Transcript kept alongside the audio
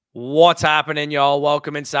What's happening, y'all?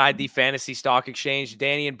 Welcome inside the Fantasy Stock Exchange.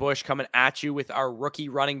 Danny and Bush coming at you with our rookie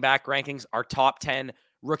running back rankings, our top 10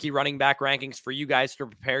 rookie running back rankings for you guys to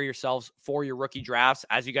prepare yourselves for your rookie drafts.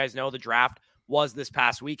 As you guys know, the draft was this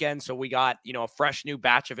past weekend, so we got, a fresh new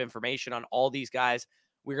batch of information on all these guys.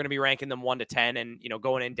 We're going to be ranking them 1 to 10 and,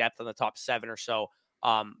 going in depth on the top 7 or so,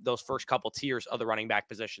 those first couple tiers of the running back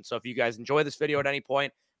position. So if you guys enjoy this video at any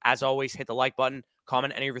point, as always, hit the like button,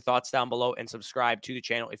 comment any of your thoughts down below, and subscribe to the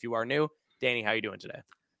channel if you are new. Danny, how you doing today?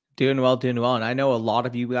 Doing well. And I know a lot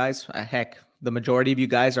of you guys, the majority of you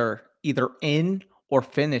guys are either in or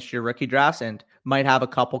finished your rookie drafts and might have a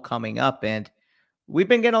couple coming up. And we've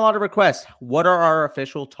been getting a lot of requests. What are our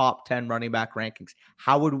official top 10 running back rankings?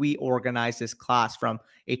 How would we organize this class from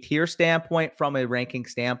a tier standpoint, from a ranking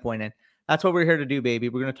standpoint? And that's what we're here to do, baby.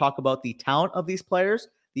 We're going to talk about the talent of these players,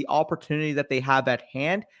 the opportunity that they have at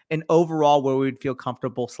hand, and overall where we'd feel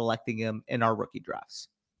comfortable selecting them in our rookie drafts.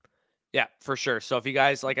 Yeah, for sure. So if you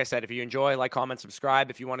guys, like I said, if you enjoy, like, comment, subscribe.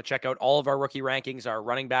 If you want to check out all of our rookie rankings, our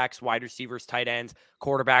running backs, wide receivers, tight ends,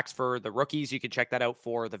 quarterbacks for the rookies, you can check that out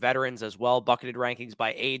for the veterans as well. Bucketed rankings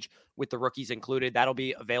by age with the rookies included. That'll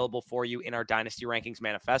be available for you in our Dynasty Rankings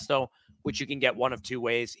Manifesto, which you can get one of two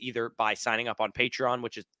ways, either by signing up on Patreon,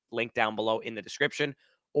 which is linked down below in the description,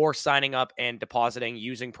 or signing up and depositing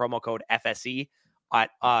using promo code FSE at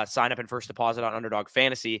sign up and first deposit on Underdog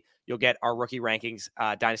Fantasy. You'll get our rookie rankings,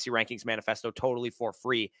 Dynasty Rankings Manifesto totally for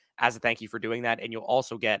free as a thank you for doing that. And you'll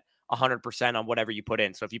also get 100% on whatever you put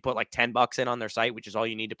in. So if you put like $10 in on their site, which is all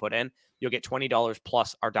you need to put in, you'll get $20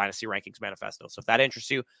 plus our Dynasty Rankings Manifesto. So if that interests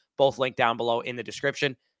you, both linked down below in the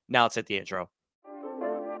description. Now let's hit the intro.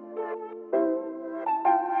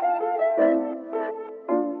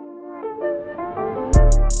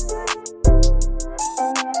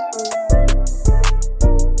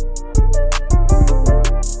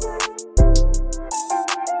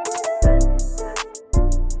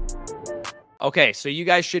 Okay, so you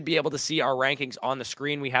guys should be able to see our rankings on the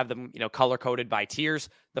screen. We have them, color-coded by tiers.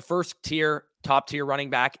 The first tier, top tier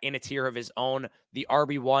running back in a tier of his own, the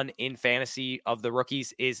RB1 in fantasy of the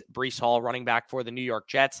rookies is Breece Hall, running back for the New York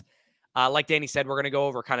Jets. Like Danny said, we're going to go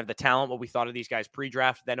over kind of the talent, what we thought of these guys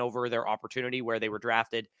pre-draft, then over their opportunity, where they were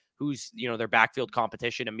drafted, who's, their backfield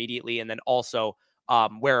competition immediately, and then also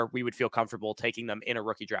where we would feel comfortable taking them in a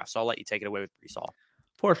rookie draft. So I'll let you take it away with Breece Hall.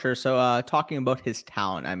 For sure. So talking about his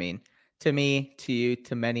talent, I mean, to me, to you,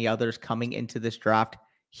 to many others coming into this draft,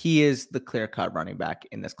 he is the clear-cut running back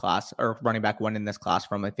in this class, or running back one in this class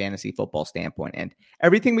from a fantasy football standpoint. And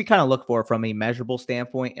everything we kind of look for from a measurable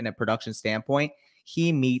standpoint and a production standpoint,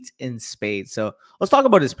 he meets in spades. So let's talk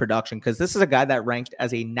about his production, because this is a guy that ranked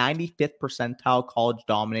as a 95th percentile college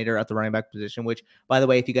dominator at the running back position, which, by the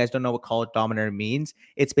way, if you guys don't know what college dominator means,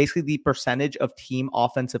 it's basically the percentage of team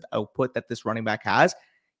offensive output that this running back has.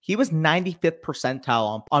 He was 95th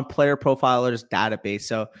percentile on Player Profiler's database.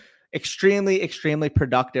 So extremely, extremely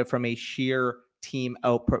productive from a sheer team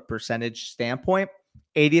output percentage standpoint.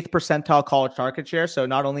 80th percentile college target share. So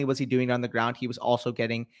not only was he doing it on the ground, he was also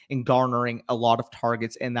getting and garnering a lot of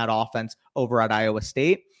targets in that offense over at Iowa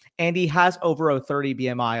State. And he has over a 30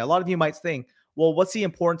 BMI. A lot of you might think, well, what's the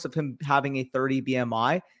importance of him having a 30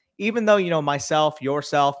 BMI? Even though, myself,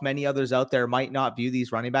 yourself, many others out there might not view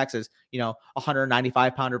these running backs as, a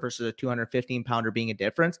 195 pounder versus a 215 pounder being a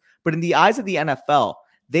difference. But in the eyes of the NFL,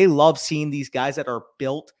 they love seeing these guys that are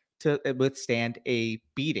built to withstand a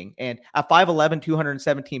beating. And at 5'11",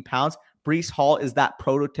 217 pounds, Breece Hall is that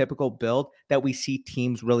prototypical build that we see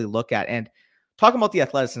teams really look at. And talking about the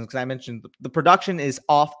athleticism, because I mentioned the production is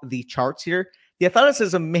off the charts here. The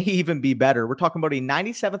athleticism may even be better. We're talking about a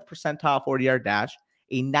 97th percentile 40-yard dash,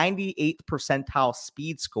 a 98th percentile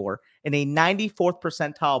speed score, and a 94th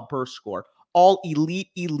percentile burst score. All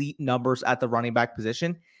elite numbers at the running back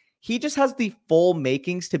position. He just has the full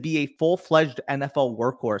makings to be a full-fledged NFL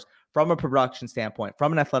workhorse from a production standpoint,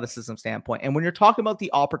 from an athleticism standpoint. And when you're talking about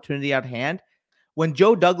the opportunity at hand, when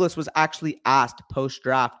Joe Douglas was actually asked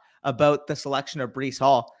post-draft about the selection of Breece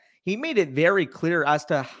Hall, he made it very clear as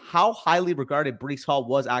to how highly regarded Breece Hall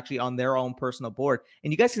was actually on their own personal board.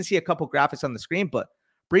 And you guys can see a couple graphics on the screen, but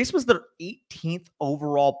Breece was their 18th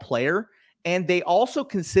overall player, and they also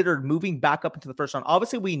considered moving back up into the first round.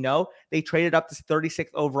 Obviously, we know they traded up to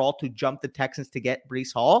 36th overall to jump the Texans to get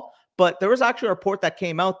Breece Hall, but there was actually a report that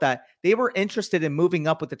came out that they were interested in moving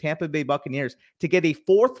up with the Tampa Bay Buccaneers to get a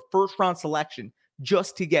fourth first-round selection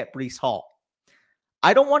just to get Breece Hall.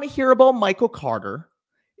 I don't want to hear about Michael Carter.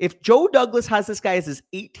 If Joe Douglas has this guy as his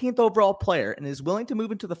 18th overall player and is willing to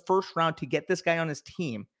move into the first round to get this guy on his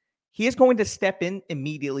team, he is going to step in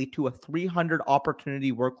immediately to a 300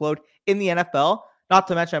 opportunity workload in the NFL. Not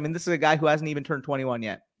to mention, this is a guy who hasn't even turned 21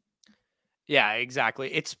 yet. Yeah,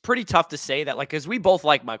 exactly. It's pretty tough to say that, like, because we both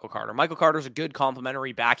like Michael Carter. Michael Carter's a good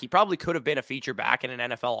complementary back. He probably could have been a feature back in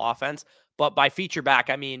an NFL offense, but by feature back,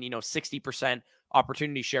 I mean, 60%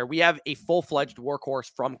 opportunity share. We have a full fledged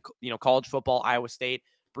workhorse from, college football, Iowa State.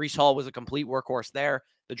 Brees Hall was a complete workhorse there.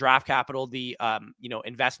 The draft capital, the,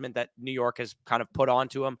 investment that New York has kind of put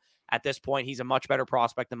onto him at this point, he's a much better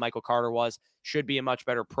prospect than Michael Carter was, should be a much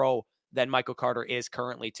better pro than Michael Carter is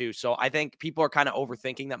currently too. So I think people are kind of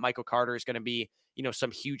overthinking that Michael Carter is going to be,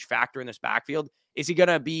 some huge factor in this backfield. Is he going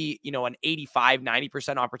to be, an 85,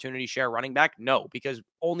 90% opportunity share running back? No, because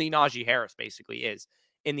only Najee Harris basically is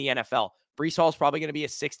in the NFL. Brees Hall is probably going to be a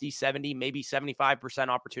 60, 70, maybe 75%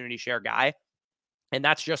 opportunity share guy. And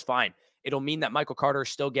that's just fine. It'll mean that Michael Carter is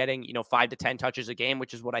still getting, 5 to 10 touches a game,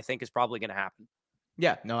 which is what I think is probably going to happen.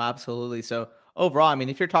 Yeah, no, absolutely. So overall, I mean,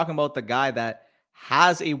 if you're talking about the guy that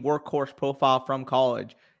has a workhorse profile from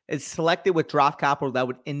college, is selected with draft capital that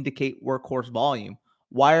would indicate workhorse volume,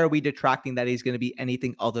 why are we detracting that he's going to be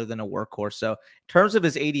anything other than a workhorse? So in terms of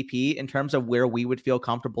his ADP, in terms of where we would feel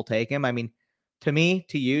comfortable taking him, I mean, to me,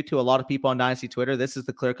 to you, to a lot of people on Dynasty Twitter, this is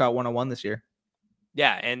the clear-cut 101 this year.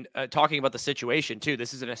 Yeah, and talking about the situation too,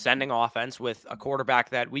 this is an ascending offense with a quarterback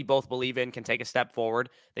that we both believe in can take a step forward.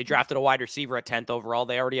 They drafted a wide receiver at 10th overall.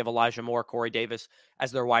 They already have Elijah Moore, Corey Davis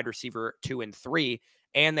as their wide receiver 2 and 3,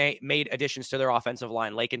 and they made additions to their offensive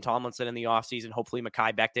line. Laken Tomlinson in the offseason, hopefully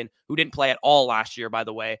Mekhi Becton, who didn't play at all last year, by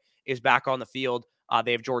the way, is back on the field.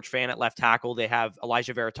 They have George Fant at left tackle. They have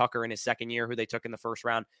Elijah Vera Tucker in his second year, who they took in the first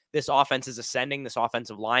round. This offense is ascending. This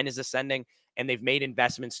offensive line is ascending, and they've made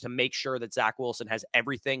investments to make sure that Zach Wilson has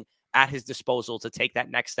everything at his disposal to take that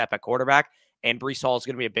next step at quarterback. And Brees Hall is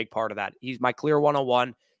going to be a big part of that. He's my clear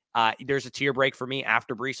 101. There's a tier break for me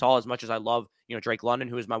after Brees Hall. As much as I love, Drake London,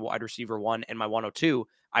 who is my wide receiver 1 and my 102,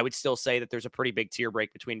 I would still say that there's a pretty big tier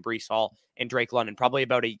break between Brees Hall and Drake London, probably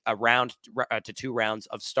about a round to 2 rounds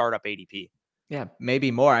of startup ADP. Yeah,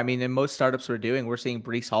 maybe more. I mean, in most startups we're seeing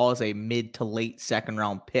Brees Hall as a mid to late second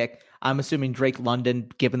round pick. I'm assuming Drake London,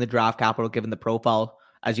 given the draft capital, given the profile,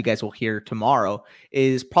 as you guys will hear tomorrow,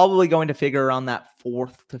 is probably going to figure around that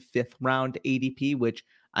 4th to 5th round ADP, which,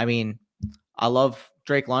 I mean, I love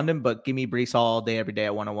Drake London, but give me Brees Hall all day, every day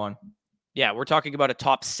at 101. Yeah, we're talking about a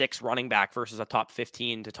top 6 running back versus a top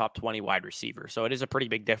 15 to top 20 wide receiver. So it is a pretty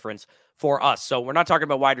big difference for us. So we're not talking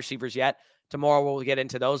about wide receivers yet. Tomorrow we'll get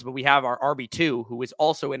into those, but we have our RB2, who is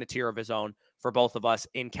also in a tier of his own for both of us,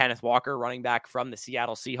 in Kenneth Walker, running back from the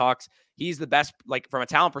Seattle Seahawks. He's the best, like from a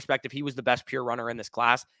talent perspective, he was the best pure runner in this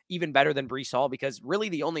class, even better than Brees Hall, because really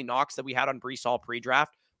the only knocks that we had on Brees Hall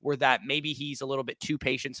pre-draft were that maybe he's a little bit too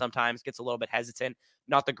patient sometimes, gets a little bit hesitant,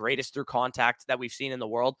 not the greatest through contact that we've seen in the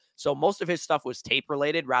world. So most of his stuff was tape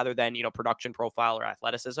related rather than, production profile or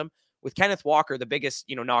athleticism. With Kenneth Walker, the biggest,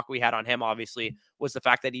 knock we had on him, obviously, was the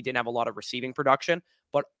fact that he didn't have a lot of receiving production.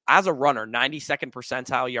 But as a runner, 92nd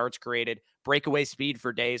percentile yards created, breakaway speed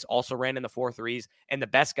for days, also ran in the 4.3s, and the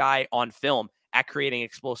best guy on film at creating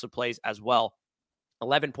explosive plays as well.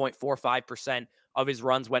 11.45% of his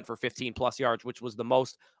runs went for 15 plus yards, which was the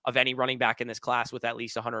most of any running back in this class with at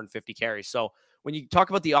least 150 carries. So when you talk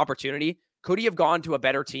about the opportunity, could he have gone to a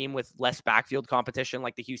better team with less backfield competition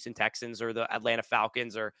like the Houston Texans or the Atlanta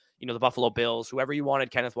Falcons or, the Buffalo Bills, whoever you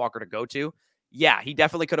wanted Kenneth Walker to go to? Yeah, he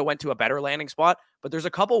definitely could have went to a better landing spot, but there's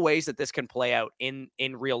a couple ways that this can play out in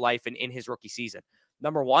real life and in his rookie season.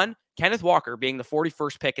 Number one, Kenneth Walker being the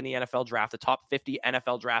 41st pick in the NFL draft, the top 50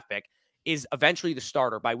 NFL draft pick, is eventually the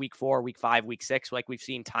starter by week 4, week 5, week 6, like we've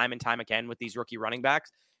seen time and time again with these rookie running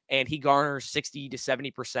backs. And he garners 60 to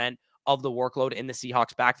 70% of the workload in the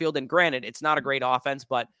Seahawks backfield. And granted, it's not a great offense,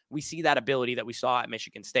 but we see that ability that we saw at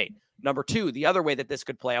Michigan State. Number two, the other way that this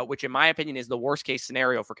could play out, which in my opinion is the worst case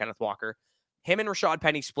scenario for Kenneth Walker, him and Rashad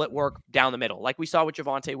Penny split work down the middle. Like we saw with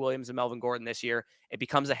Javonte Williams and Melvin Gordon this year, it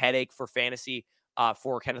becomes a headache for fantasy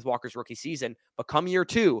for Kenneth Walker's rookie season. But come year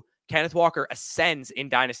 2, Kenneth Walker ascends in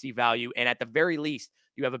dynasty value. And at the very least,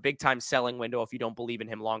 you have a big time selling window if you don't believe in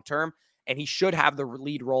him long term. And he should have the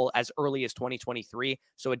lead role as early as 2023.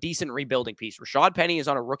 So a decent rebuilding piece. Rashad Penny is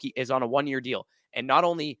on a 1-year deal. And not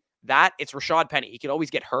only that, it's Rashad Penny. He could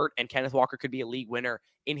always get hurt, and Kenneth Walker could be a league winner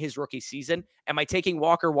in his rookie season. Am I taking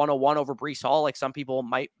Walker 101 over Brees Hall like some people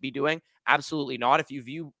might be doing? Absolutely not. If you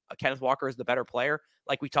view Kenneth Walker as the better player,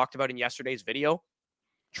 like we talked about in yesterday's video,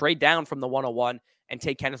 trade down from the 101 and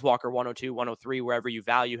take Kenneth Walker 102, 103, wherever you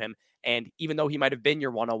value him. And even though he might have been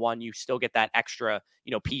your 101, you still get that extra,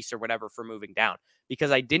 piece or whatever for moving down.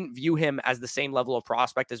 Because I didn't view him as the same level of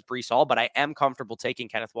prospect as Brees Hall, but I am comfortable taking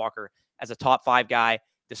Kenneth Walker as a top 5 guy,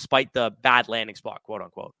 despite the bad landing spot, quote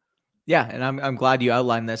unquote. Yeah, and I'm glad you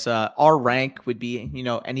outlined this. Our rank would be,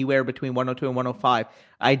 anywhere between 102 and 105.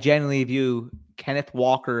 I generally view Kenneth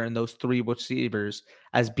Walker and those three receivers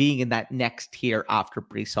as being in that next tier after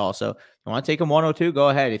Brees Hall. So if you want to take him 102, go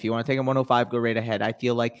ahead. If you want to take him 105, go right ahead. I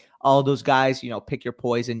feel like all those guys, pick your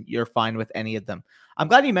poison. You're fine with any of them. I'm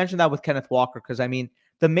glad you mentioned that with Kenneth Walker because, I mean,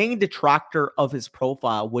 the main detractor of his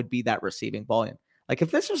profile would be that receiving volume. Like if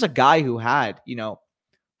this was a guy who had,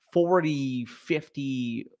 40,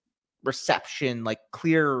 50 reception, like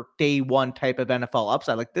clear day one type of NFL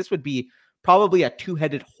upside. Like this would be probably a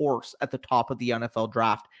two-headed horse at the top of the NFL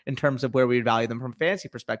draft in terms of where we value them from a fantasy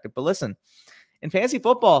perspective. But listen, in fantasy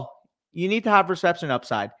football, you need to have reception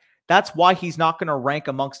upside. That's why he's not going to rank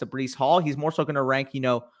amongst the Brees Hall. He's more so going to rank,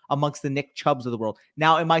 amongst the Nick Chubbs of the world.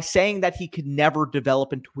 Now, am I saying that he could never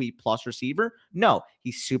develop into a plus receiver? No,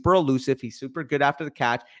 he's super elusive. He's super good after the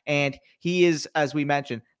catch. And he is, as we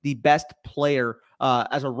mentioned, the best player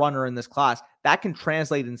as a runner in this class. That can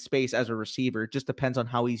translate in space as a receiver. It just depends on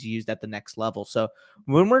how he's used at the next level. So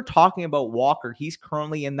when we're talking about Walker, he's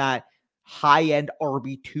currently in that high-end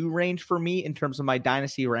RB2 range for me in terms of my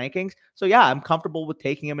dynasty rankings. So yeah, I'm comfortable with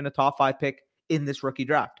taking him in a top 5 pick in this rookie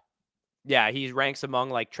draft. Yeah, he ranks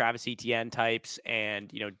among like Travis Etienne types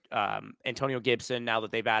and, Antonio Gibson, now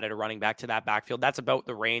that they've added a running back to that backfield. That's about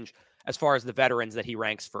the range as far as the veterans that he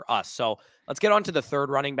ranks for us. So let's get on to the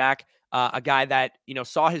third running back, a guy that,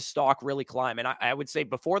 saw his stock really climb. And I would say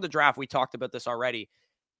before the draft, we talked about this already.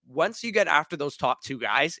 Once you get after those top two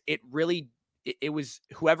guys, it was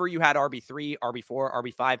whoever you had RB3, RB4,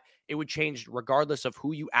 RB5, it would change regardless of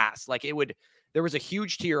who you asked. Like there was a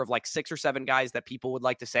huge tier of like 6 or 7 guys that people would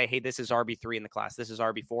like to say, hey, this is RB3 in the class. This is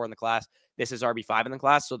RB4 in the class. This is RB5 in the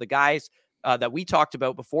class. So the guys that we talked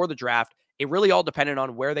about before the draft, it really all depended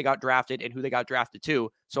on where they got drafted and who they got drafted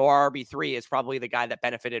to. So our RB3 is probably the guy that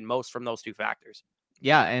benefited most from those two factors.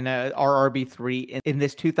 Yeah, and our RB3 in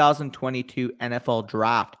this 2022 NFL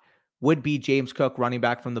draft would be James Cook, running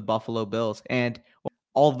back from the Buffalo Bills. And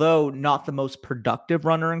although not the most productive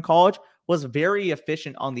runner in college, was very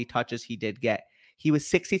efficient on the touches he did get. He was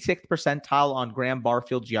 66th percentile on Graham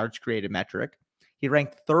Barfield's yards created metric. He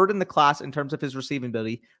ranked third in the class in terms of his receiving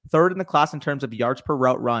ability, third in the class in terms of yards per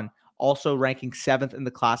route run, also ranking 7th in the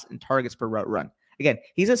class in targets per route run. Again,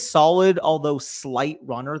 he's a solid, although slight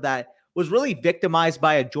runner that was really victimized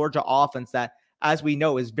by a Georgia offense that, as we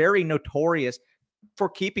know, is very notorious for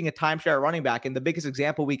keeping a timeshare running back. And the biggest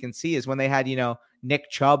example we can see is when they had,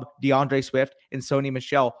 Nick Chubb, DeAndre Swift, and Sony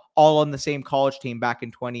Michel all on the same college team back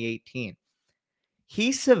in 2018.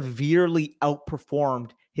 He severely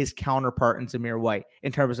outperformed his counterpart in Zamir White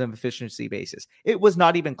in terms of efficiency basis. It was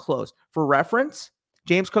not even close. For reference,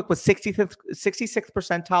 James Cook was 66th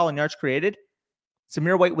percentile in yards created.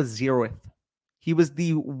 Zamir White was 0th. He was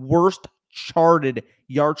the worst charted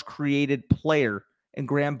yards created player in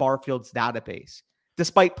Graham Barfield's database,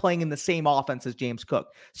 despite playing in the same offense as James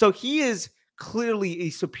Cook. So he is clearly a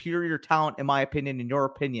superior talent, in my opinion, in your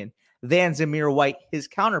opinion, than Zamir White, his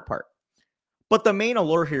counterpart. But the main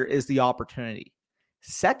allure here is the opportunity.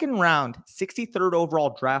 Second round, 63rd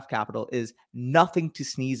overall draft capital is nothing to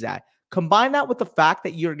sneeze at. Combine that with the fact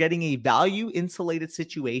that you're getting a value insulated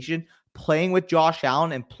situation, playing with Josh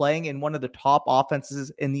Allen and playing in one of the top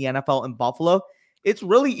offenses in the NFL in Buffalo. It's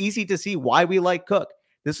really easy to see why we like Cook.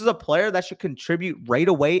 This is a player that should contribute right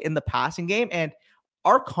away in the passing game. And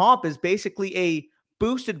our comp is basically a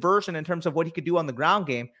boosted version in terms of what he could do on the ground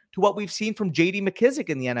game to what we've seen from JD McKissick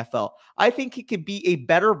in the NFL. I think he could be a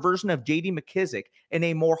better version of JD McKissick in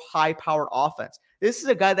a more high-powered offense. This is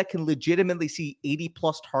a guy that can legitimately see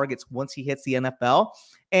 80-plus targets once he hits the NFL.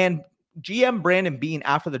 And GM Brandon Beane,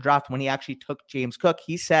 after the draft, when he actually took James Cook,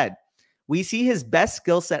 he said, we see his best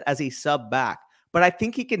skill set as a sub back, but I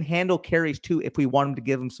think he can handle carries too if we want him to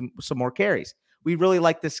give him some more carries. We really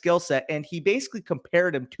like the skill set. And he basically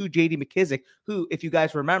compared him to JD McKissick, who, if you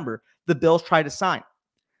guys remember, the Bills tried to sign.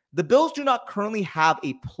 The Bills do not currently have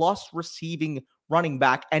a plus receiving running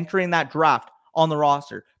back entering that draft on the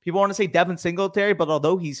roster. People want to say Devin Singletary, but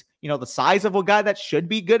although he's, the size of a guy that should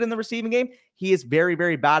be good in the receiving game, he is very,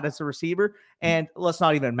 very bad as a receiver. And let's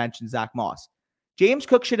not even mention Zach Moss. James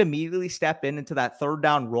Cook should immediately step into that third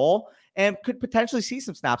down role and could potentially see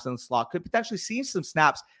some snaps in the slot, could potentially see some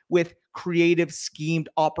snaps with creative, schemed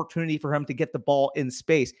opportunity for him to get the ball in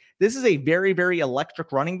space. This is a very, very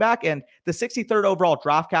electric running back, and the 63rd overall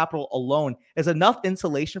draft capital alone is enough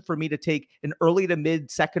insulation for me to take an early to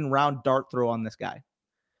mid second round dart throw on this guy.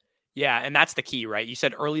 Yeah, and that's the key, right? You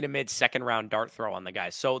said early to mid second round dart throw on the guy.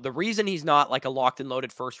 So the reason he's not like a locked and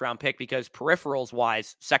loaded first round pick, because peripherals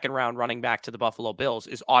wise, second round running back to the Buffalo Bills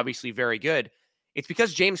is obviously very good. It's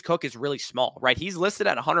because James Cook is really small, right? He's listed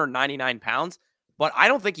at 199 pounds, but I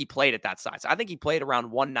don't think he played at that size. I think he played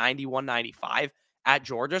around 190, 195 at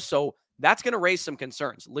Georgia. So that's going to raise some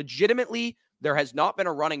concerns. Legitimately, there has not been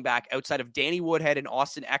a running back outside of Danny Woodhead and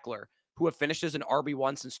Austin Eckler who have finished as an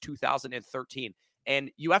RB1 since 2013.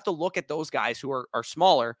 And you have to look at those guys who are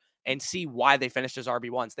smaller and see why they finished as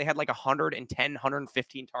RB1s. They had like 110,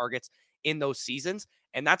 115 targets in those seasons.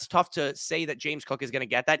 And that's tough to say that James Cook is going to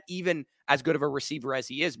get that, even as good of a receiver as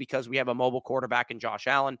he is, because we have a mobile quarterback in Josh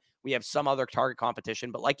Allen. We have some other target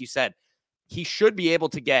competition. But like you said, he should be able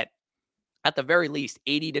to get, at the very least,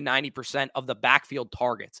 80 to 90% of the backfield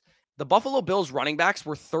targets. The Buffalo Bills running backs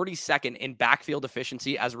were 32nd in backfield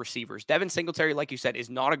efficiency as receivers. Devin Singletary, like you said, is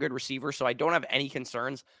not a good receiver, so I don't have any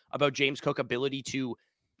concerns about James Cook's ability to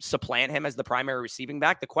supplant him as the primary receiving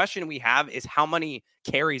back. The question we have is, how many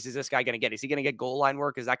carries is this guy going to get? Is he going to get goal line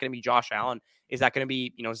work? Is that going to be Josh Allen? Is that going to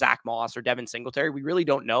be, Zach Moss or Devin Singletary? We really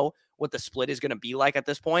don't know what the split is going to be like at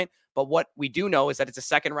this point. But what we do know is that it's a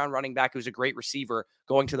second round running back who's a great receiver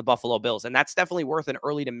going to the Buffalo Bills. And that's definitely worth an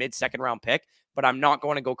early to mid second round pick. But I'm not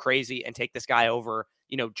going to go crazy and take this guy over,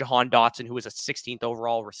 Jahan Dotson, who is a 16th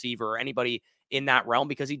overall receiver, or anybody in that realm,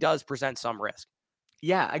 because he does present some risk.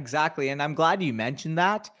 Yeah, exactly. And I'm glad you mentioned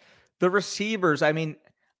that. The receivers, I mean,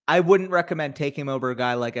 I wouldn't recommend taking him over a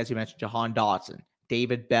guy like, as you mentioned, Jahan Dotson,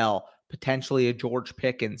 David Bell, potentially a George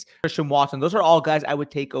Pickens, Christian Watson. Those are all guys I would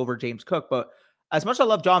take over James Cook. But as much as I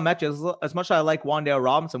love John Metchie, as much as I like Wan'Dale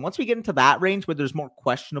Robinson, once we get into that range where there's more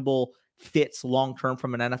questionable fits long-term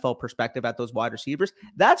from an NFL perspective at those wide receivers,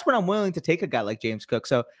 that's when I'm willing to take a guy like James Cook.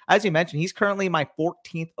 So as you mentioned, he's currently my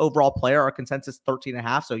 14th overall player. Our consensus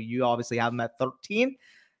 13.5. So you obviously have him at 13.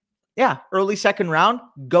 Yeah, early second round,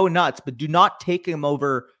 go nuts, but do not take him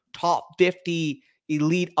over top 50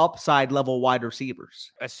 elite upside level wide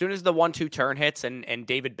receivers. As soon as the 1-2 turn hits and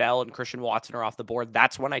David Bell and Christian Watson are off the board,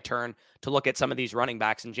 that's when I turn to look at some of these running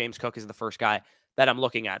backs, and James Cook is the first guy that I'm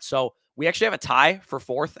looking at. So we actually have a tie for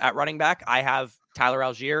fourth at running back. I have Tyler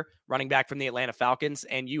Algier, running back from the Atlanta Falcons,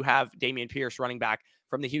 and you have Dameon Pierce, running back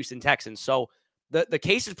from the Houston Texans. So the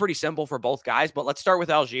case is pretty simple for both guys, but let's start with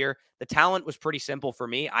Algier. The talent was pretty simple for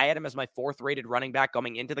me. I had him as my fourth rated running back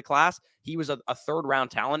coming into the class. He was a third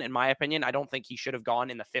round talent, in my opinion. I don't think he should have gone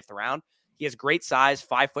in the fifth round. He has great size,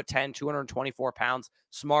 5'10", 224 pounds,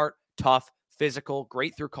 smart, tough, physical,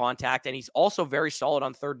 great through contact, and he's also very solid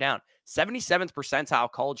on third down. 77th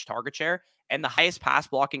percentile college target share and the highest pass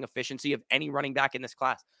blocking efficiency of any running back in this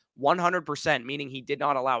class. 100%, meaning he did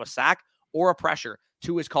not allow a sack or a pressure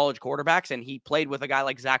to his college quarterbacks, and he played with a guy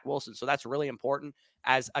like Zach Wilson. So that's really important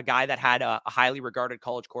as a guy that had a highly regarded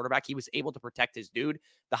college quarterback. He was able to protect his dude,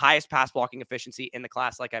 the highest pass blocking efficiency in the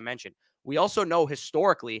class, like I mentioned. We also know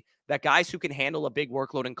historically that guys who can handle a big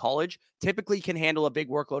workload in college typically can handle a big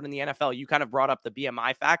workload in the NFL. You kind of brought up the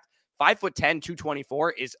BMI fact. 5'10",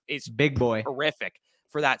 224 is big boy, horrific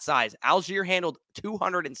for that size. Algier handled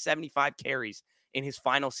 275 carries in his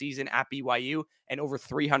final season at BYU and over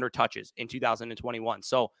 300 touches in 2021.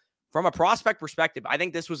 So from a prospect perspective, I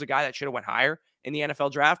think this was a guy that should have went higher in the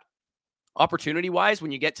NFL draft. Opportunity-wise,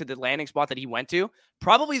 when you get to the landing spot that he went to,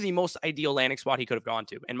 probably the most ideal landing spot he could have gone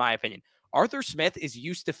to, in my opinion. Arthur Smith is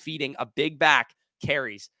used to feeding a big back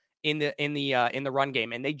carries in the run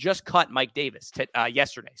game, and they just cut Mike Davis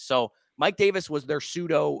yesterday. So Mike Davis was their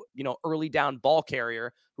pseudo, early down ball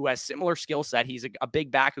carrier who has similar skill set. He's a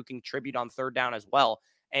big back who can contribute on third down as well.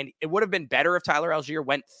 And it would have been better if Tyler Algier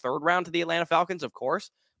went third round to the Atlanta Falcons, of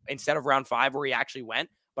course, instead of round 5 where he actually went.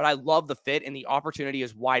 But I love the fit, and the opportunity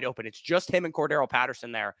is wide open. It's just him and Cordero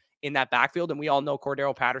Patterson there in that backfield. And we all know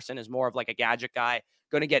Cordero Patterson is more of like a gadget guy,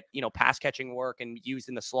 going to get, pass catching work and used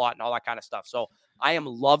in the slot and all that kind of stuff. So I am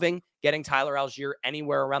loving getting Tyler Algier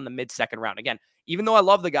anywhere around the mid-second round. Again, even though I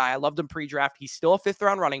love the guy, I loved him pre-draft, he's still a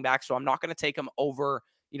fifth-round running back, so I'm not going to take him over,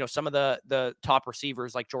 some of the top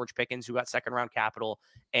receivers like George Pickens, who got second-round capital,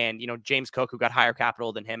 and, James Cook, who got higher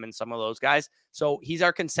capital than him, and some of those guys. So he's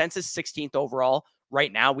our consensus 16th overall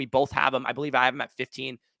right now. We both have him. I believe I have him at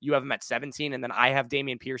 15, you have him at 17, and then I have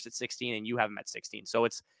Dameon Pierce at 16, and you have him at 16. So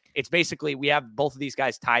it's basically, we have both of these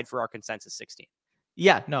guys tied for our consensus 16.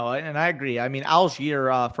 Yeah, no, and I agree. I mean,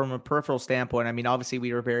 Algier, from a peripheral standpoint, I mean, obviously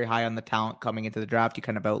we were very high on the talent coming into the draft. You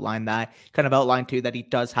kind of outlined that. Kind of outlined, too, that he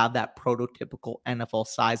does have that prototypical NFL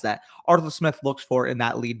size that Arthur Smith looks for in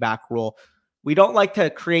that lead back role. We don't like to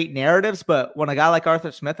create narratives, but when a guy like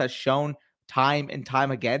Arthur Smith has shown time and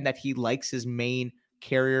time again that he likes his main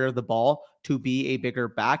carrier of the ball to be a bigger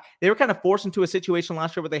back, they were kind of forced into a situation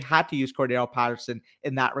last year where they had to use Cordero Patterson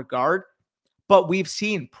in that regard. But we've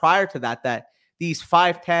seen prior to that these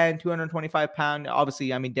 5'10", 225-pound,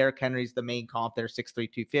 obviously, I mean, Derrick Henry's the main comp there, 6'3",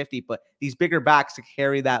 250, but these bigger backs to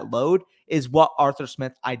carry that load is what Arthur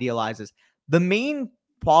Smith idealizes. The main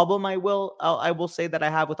problem I will say that I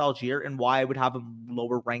have with Algier and why I would have him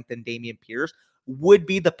lower ranked than Dameon Pierce would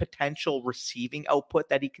be the potential receiving output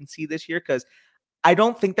that he can see this year, because I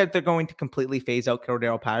don't think that they're going to completely phase out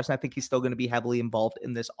Cordero Patterson. I think he's still going to be heavily involved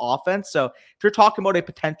in this offense. So if you're talking about a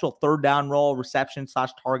potential third down role, reception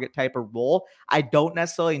 / target type of role, I don't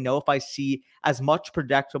necessarily know if I see as much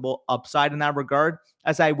projectable upside in that regard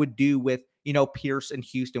as I would do with, Pierce and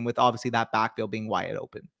Houston, with obviously that backfield being wide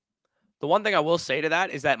open. The one thing I will say to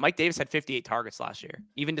that is that Mike Davis had 58 targets last year,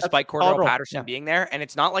 even That's despite Cordero Patterson yeah. being there. And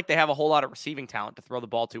it's not like they have a whole lot of receiving talent to throw the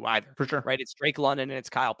ball to either. For sure. Right? It's Drake London and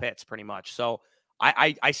it's Kyle Pitts pretty much. So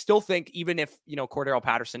I still think even if, Cordero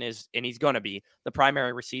Patterson is, and he's going to be the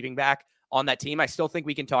primary receiving back on that team, I still think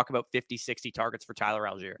we can talk about 50, 60 targets for Tyler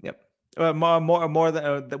Algier. Yep. More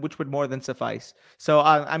than which would more than suffice. So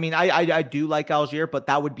I mean, I do like Algier, but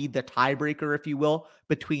that would be the tiebreaker, if you will,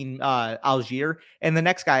 between Algier and the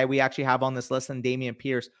next guy we actually have on this list, and Dameon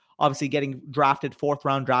Pierce, obviously getting drafted 4th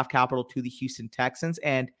round draft capital to the Houston Texans,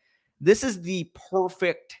 and this is the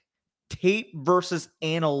perfect tape versus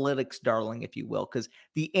analytics darling, if you will, because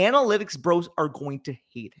the analytics bros are going to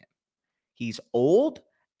hate him. He's old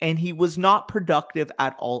and he was not productive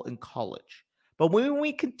at all in college. But when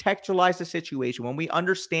we contextualize the situation, when we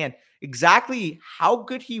understand exactly how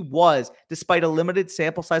good he was despite a limited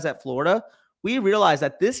sample size at Florida, we realize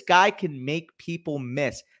that this guy can make people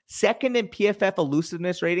miss. Second in PFF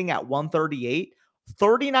elusiveness rating at 138,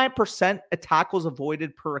 39% of tackles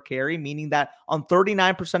avoided per carry, meaning that on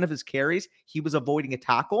 39% of his carries, he was avoiding a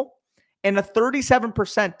tackle, and a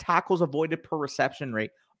 37% tackles avoided per reception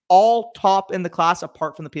rate, all top in the class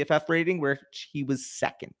apart from the PFF rating, where he was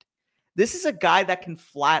second. This is a guy that can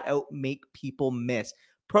flat out make people miss.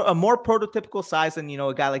 A more prototypical size than,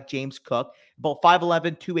 a guy like James Cook, about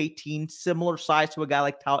 5'11", 218, similar size to a guy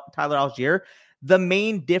like Tyler Algier. The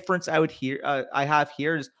main difference I have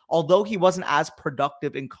here is, although he wasn't as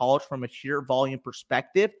productive in college from a sheer volume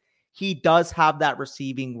perspective, he does have that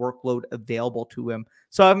receiving workload available to him.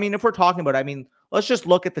 So, I mean, if we're talking about, let's just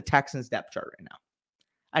look at the Texans depth chart right now.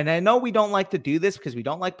 And I know we don't like to do this because we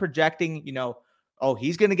don't like projecting, oh,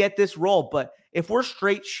 he's going to get this role. But if we're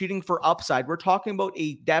straight shooting for upside, we're talking about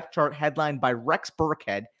a depth chart headlined by Rex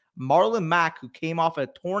Burkhead, Marlon Mack, who came off a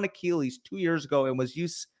torn Achilles 2 years ago and was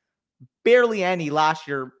used barely any last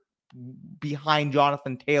year behind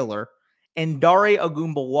Jonathan Taylor, and Dare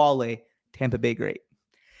Ogunbowale, Tampa Bay great.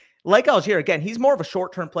 Like Algier, again, he's more of a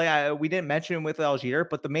short-term play. We didn't mention him with Algier,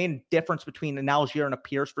 but the main difference between an Algier and a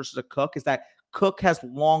Pierce versus a Cook is that Cook has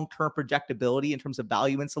long-term projectability in terms of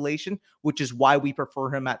value insulation, which is why we prefer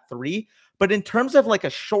him at 3. But in terms of like a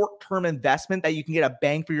short-term investment that you can get a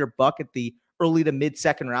bang for your buck at the early to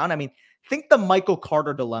mid-second round, think the Michael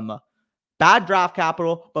Carter dilemma. Bad draft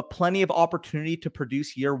capital, but plenty of opportunity to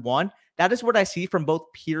produce year one. That is what I see from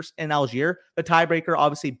both Pierce and Algier. The tiebreaker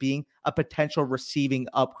obviously being a potential receiving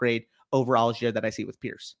upgrade over Algier that I see with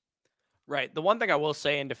Pierce. Right. The one thing I will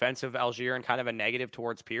say in defense of Algier and kind of a negative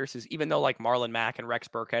towards Pierce is, even though like Marlon Mack and Rex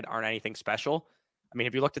Burkhead aren't anything special,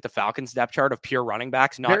 if you looked at the Falcons depth chart of pure running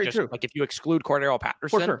backs, not Very just true. Like if you exclude Cordero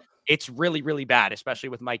Patterson, sure. It's really, really bad, especially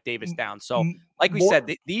with Mike Davis down. So like we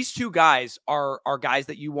said, these two guys are guys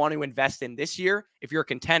that you want to invest in this year if you're a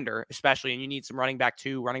contender, especially, and you need some running back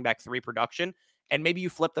 2, running back 3 production, and maybe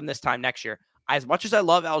you flip them this time next year. As much as I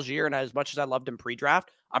love Algier and as much as I loved him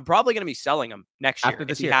pre-draft, I'm probably going to be selling him next year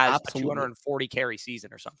if he has absolutely. A 240 carry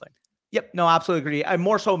season or something. Yep, no, absolutely agree. I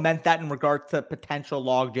more so meant that in regard to potential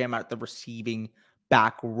logjam at the receiving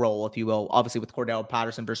back role, if you will, obviously with Cordero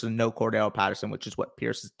Patterson versus no Cordero Patterson, which is what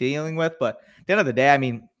Pierce is dealing with. But at the end of the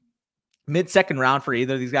day, mid-second round for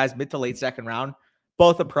either of these guys, mid to late second round,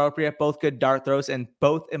 both appropriate, both good dart throws, and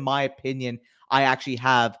both, in my opinion, I actually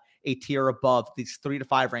have a tier above these 3 to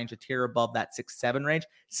 5 range, a tier above that 6-7 range,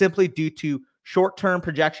 simply due to short-term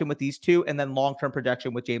projection with these two and then long-term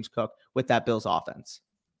projection with James Cook with that Bills offense.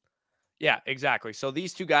 Yeah, exactly. So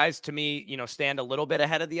these two guys, to me, stand a little bit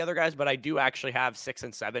ahead of the other guys, but I do actually have 6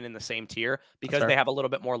 and 7 in the same tier because they have a little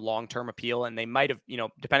bit more long-term appeal, and they might have,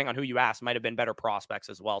 depending on who you ask, might have been better prospects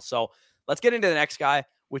as well. So let's get into the next guy,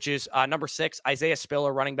 which is number 6, Isaiah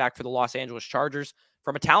Spiller, running back for the Los Angeles Chargers.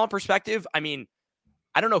 From a talent perspective, I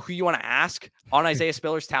don't know who you want to ask on Isaiah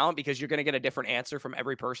Spiller's talent because you're going to get a different answer from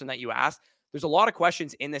every person that you ask. There's a lot of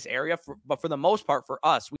questions in this area, but for the most part, for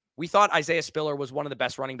us, we thought Isaiah Spiller was one of the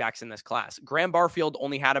best running backs in this class. Graham Barfield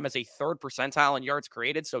only had him as a 3rd percentile in yards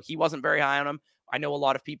created, so he wasn't very high on him. I know a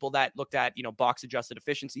lot of people that looked at, box adjusted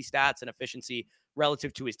efficiency stats and efficiency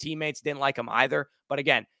relative to his teammates didn't like him either. But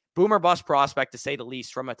again, boomer bust prospect to say the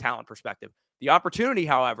least from a talent perspective. The opportunity,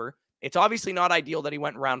 however, it's obviously not ideal that he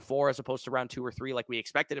went in round 4 as opposed to round 2 or 3 like we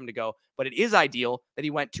expected him to go, but it is ideal that he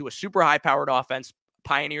went to a super high-powered offense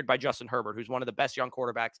pioneered by Justin Herbert, who's one of the best young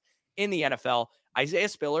quarterbacks in the NFL. Isaiah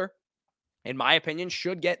Spiller, in my opinion,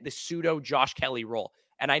 should get the pseudo Josh Kelly role.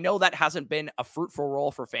 And I know that hasn't been a fruitful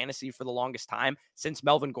role for fantasy for the longest time since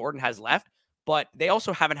Melvin Gordon has left, but they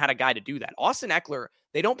also haven't had a guy to do that. Austin Eckler,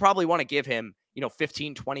 they don't probably want to give him,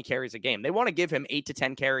 15, 20 carries a game. They want to give him 8 to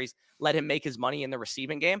 10 carries, let him make his money in the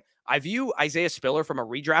receiving game. I view Isaiah Spiller from a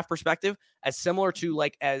redraft perspective as similar to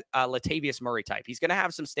like a Latavius Murray type. He's going to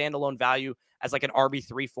have some standalone value as like an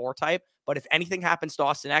RB3-4 type, but if anything happens to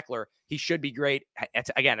Austin Eckler, he should be great,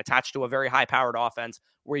 again, attached to a very high-powered offense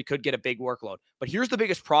where he could get a big workload. But here's the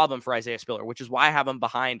biggest problem for Isaiah Spiller, which is why I have him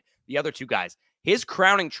behind the other two guys. His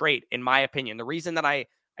crowning trait, in my opinion, the reason that I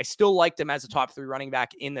still liked him as a top 3 running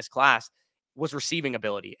back in this class was receiving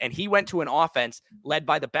ability. And he went to an offense led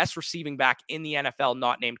by the best receiving back in the NFL,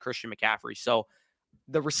 not named Christian McCaffrey. So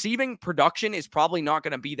the receiving production is probably not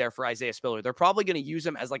going to be there for Isaiah Spiller. They're probably going to use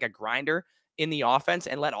him as like a grinder in the offense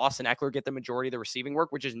and let Austin Eckler get the majority of the receiving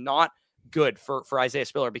work, which is not good for Isaiah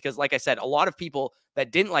Spiller because, like I said, a lot of people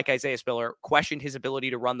that didn't like Isaiah Spiller questioned his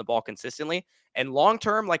ability to run the ball consistently. And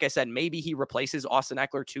long-term, like I said, maybe he replaces Austin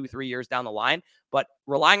Eckler 2-3 years down the line, but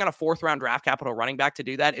relying on a 4th-round draft capital running back to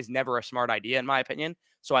do that is never a smart idea, in my opinion.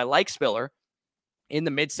 So I like Spiller in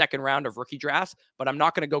the mid-second round of rookie drafts, but I'm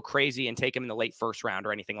not going to go crazy and take him in the late 1st round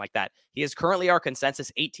or anything like that. He is currently our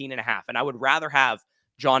consensus 18.5, and I would rather have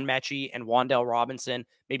John Mechie and Wan'Dale Robinson,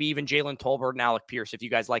 maybe even Jalen Tolbert and Alec Pierce, if you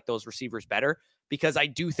guys like those receivers better, because I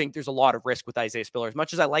do think there's a lot of risk with Isaiah Spiller. As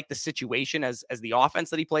much as I like the situation as the offense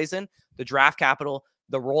that he plays in, the draft capital,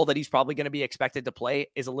 the role that he's probably going to be expected to play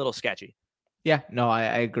is a little sketchy. Yeah, no, I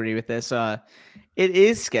agree with this. It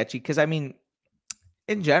is sketchy because, I mean,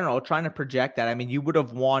 in general, trying to project that, I mean, you would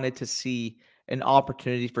have wanted to see an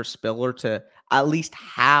opportunity for Spiller to at least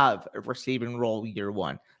have a receiving role year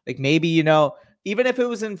 1. Like maybe, even if it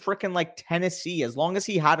was in freaking like Tennessee, as long as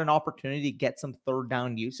he had an opportunity to get some 3rd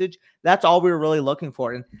down usage, that's all we were really looking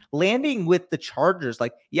for. And landing with the Chargers,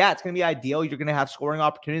 like, yeah, it's going to be ideal. You're going to have scoring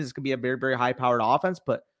opportunities. It's going to be a very, very high-powered offense.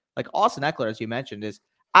 But like Austin Eckler, as you mentioned, is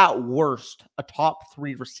at worst a top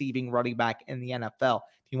 3 receiving running back in the NFL.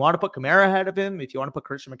 If you want to put Kamara ahead of him, if you want to put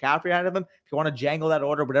Christian McCaffrey ahead of him, if you want to jangle that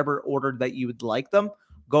order, whatever order that you would like them,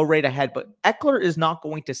 go right ahead. But Eckler is not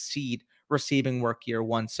going to cede receiving work year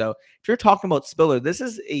 1. So if you're talking about Spiller, this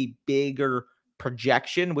is a bigger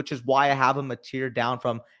projection, which is why I have him a tier down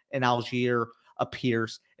from an Algier, a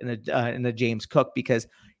Pierce, and a James Cook, because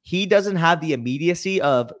he doesn't have the immediacy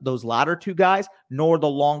of those latter 2 guys, nor the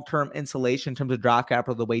long-term insulation in terms of draft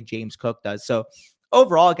capital the way James Cook does. So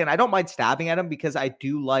overall, again, I don't mind stabbing at him because I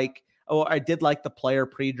did like the player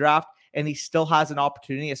pre-draft, and he still has an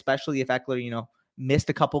opportunity, especially if Eckler, missed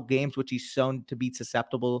a couple games, which he's shown to be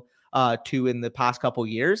susceptible to in the past couple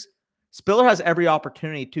years. Spiller has every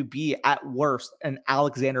opportunity to be, at worst, an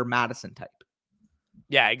Alexander Madison type.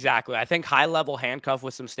 Yeah, exactly. I think high-level handcuff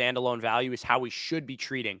with some standalone value is how we should be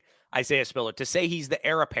treating Isaiah Spiller. To say he's the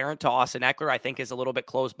heir apparent to Austin Eckler, I think is a little bit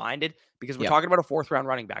closed-minded because we're talking about a 4th-round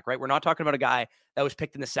running back, right? We're not talking about a guy that was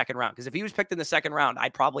picked in the 2nd round, because if he was picked in the 2nd round,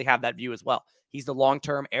 I'd probably have that view as well. He's the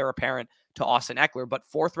long-term heir apparent to Austin Eckler, but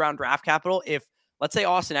 4th-round draft capital, if let's say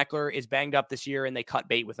Austin Eckler is banged up this year and they cut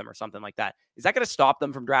bait with him or something like that, is that going to stop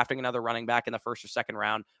them from drafting another running back in the 1st or 2nd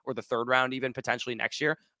round or the 3rd round even potentially next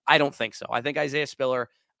year? I don't think so. I think Isaiah Spiller,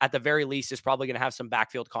 at the very least, is probably going to have some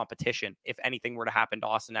backfield competition if anything were to happen to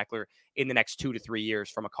Austin Eckler in the next 2 to 3 years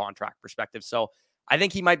from a contract perspective. So I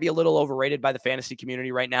think he might be a little overrated by the fantasy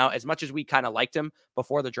community right now. As much as we kind of liked him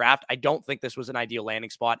before the draft, I don't think this was an ideal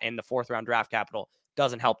landing spot, and the 4th-round draft capital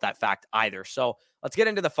doesn't help that fact either. So let's get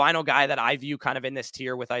into the final guy that I view kind of in this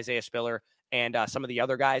tier with Isaiah Spiller and some of the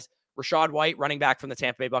other guys. Rachaad White, running back from the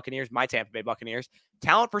Tampa Bay Buccaneers, my Tampa Bay Buccaneers.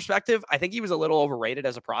 Talent perspective, I think he was a little overrated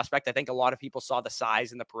as a prospect. I think a lot of people saw the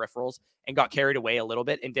size and the peripherals and got carried away a little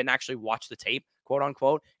bit and didn't actually watch the tape, quote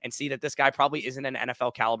unquote, and see that this guy probably isn't an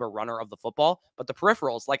NFL caliber runner of the football. But the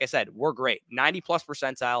peripherals, like I said, were great. 90 plus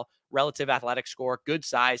percentile, relative athletic score, good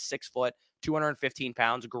size, 6 foot, 215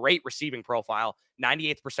 pounds, great receiving profile,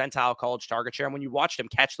 98th percentile college target share. And when you watched him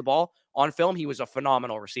catch the ball on film, he was a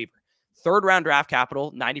phenomenal receiver. 3rd-round draft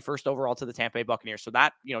capital, 91st overall to the Tampa Bay Buccaneers. So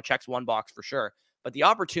that, checks one box for sure. But the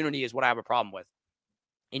opportunity is what I have a problem with.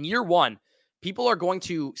 In year 1, people are going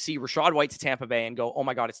to see Rachaad White to Tampa Bay and go, oh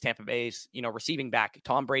my God, it's Tampa Bay's, receiving back.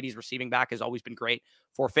 Tom Brady's receiving back has always been great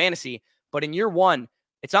for fantasy. But in year 1,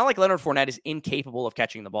 it's not like Leonard Fournette is incapable of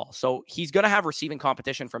catching the ball. So he's going to have receiving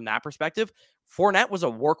competition from that perspective. Fournette was a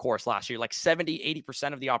workhorse last year, like 70,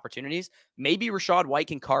 80% of the opportunities. Maybe Rachaad White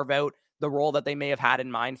can carve out the role that they may have had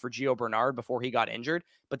in mind for Gio Bernard before he got injured.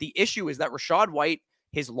 But the issue is that Rachaad White,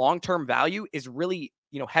 his long-term value is really,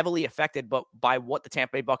 heavily affected by what the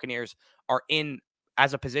Tampa Bay Buccaneers are in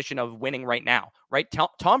as a position of winning right now, right?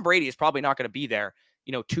 Tom Brady is probably not going to be there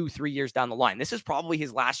 2-3 years down the line. This is probably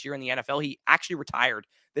his last year in the NFL. He actually retired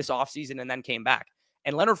this offseason and then came back.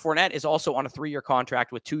 And Leonard Fournette is also on a 3-year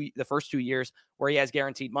contract with the first 2 years where he has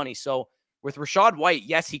guaranteed money. So with Rachaad White,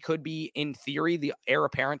 yes, he could be, in theory, the heir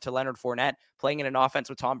apparent to Leonard Fournette playing in an offense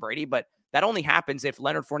with Tom Brady, but that only happens if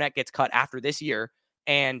Leonard Fournette gets cut after this year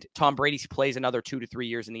and Tom Brady plays another 2 to 3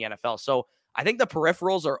 years in the NFL. So I think the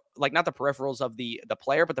peripherals are not the peripherals of the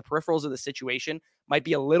player, but the peripherals of the situation might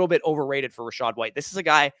be a little bit overrated for Rachaad White. This is a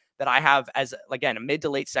guy that I have as, again, a mid to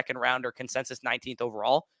late second rounder, consensus 19th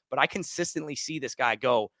overall, but I consistently see this guy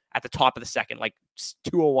go at the top of the second, like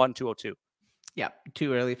 201, 202. Yeah,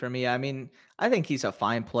 too early for me. I mean, I think he's a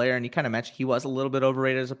fine player, and you kind of mentioned he was a little bit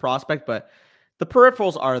overrated as a prospect, but the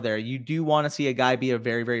peripherals are there. You do want to see a guy be a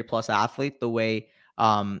very, very plus athlete the way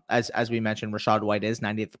as we mentioned, Rachaad White is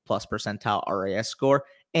 90th plus percentile RAS score.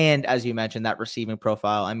 And as you mentioned, that receiving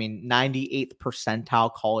profile, I mean, 98th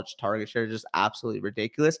percentile college target share, just absolutely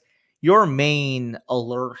ridiculous. Your main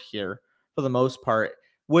alert here, for the most part,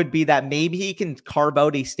 would be that maybe he can carve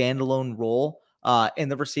out a standalone role in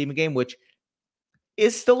the receiving game, which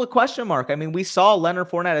is still a question mark. I mean, we saw Leonard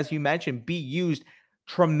Fournette, as you mentioned, be used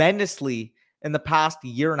tremendously in the past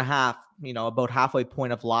year and a half, about halfway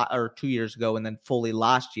point of 2 years ago and then fully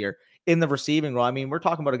last year in the receiving role. I mean, we're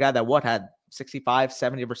talking about a guy that had 65,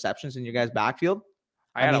 70 receptions in your guys' backfield.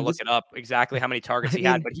 I got to look it up exactly how many targets he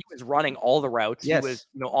had, but he was running all the routes. Yes. He was,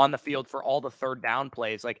 on the field for all the third down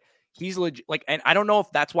plays. Like, he's legit. Like, and I don't know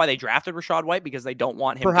if that's why they drafted Rachaad White, because they don't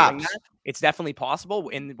want him doing that. It's definitely possible,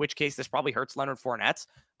 in which case this probably hurts Leonard Fournette's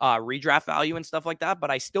redraft value and stuff like that.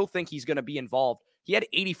 But I still think he's going to be involved. He had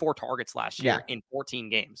 84 targets last year in 14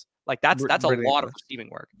 games. Like, that's a lot of receiving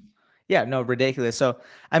work. Yeah, no, ridiculous. So,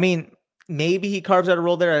 I mean, maybe he carves out a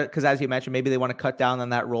role there because, as you mentioned, maybe they want to cut down on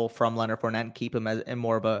that role from Leonard Fournette and keep him in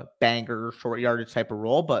more of a banger, short yardage type of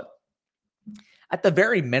role. But at the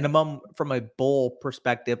very minimum, from a bowl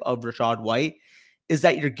perspective of Rachaad White, is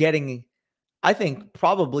that you're getting, I think,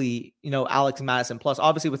 probably, Alex Madison. Plus,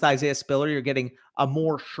 obviously, with Isaiah Spiller, you're getting a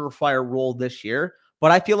more surefire role this year.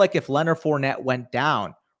 But I feel like if Leonard Fournette went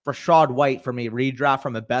down, Rachaad White, from a redraft,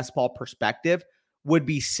 from a best ball perspective, would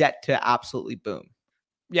be set to absolutely boom.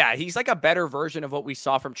 Yeah, he's like a better version of what we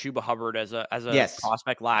saw from Chuba Hubbard as a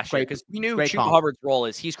prospect last year, because we knew Chuba Hubbard's role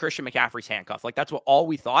is he's Christian McCaffrey's handcuff. Like, that's what all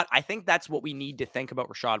we thought. I think that's what we need to think about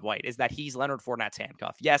Rachaad White, is that he's Leonard Fournette's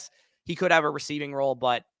handcuff. Yes, he could have a receiving role,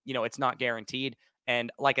 but it's not guaranteed.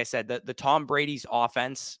 And like I said, the Tom Brady's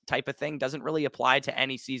offense type of thing doesn't really apply to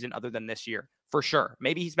any season other than this year, for sure.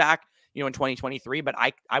 Maybe he's back, in 2023, but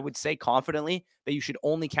I would say confidently that you should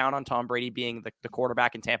only count on Tom Brady being the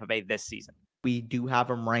quarterback in Tampa Bay this season. We do have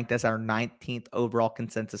him ranked as our 19th overall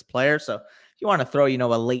consensus player. So if you want to throw, a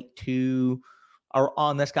late 2 or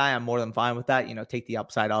on this guy, I'm more than fine with that. Take the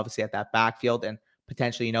upside, obviously, at that backfield, and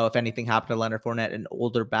potentially, if anything happened to Leonard Fournette, an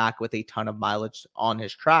older back with a ton of mileage on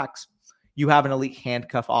his tracks, you have an elite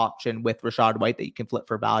handcuff option with Rachaad White that you can flip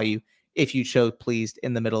for value if you so pleased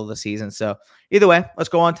in the middle of the season. So either way, let's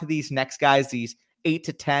go on to these next guys, these 8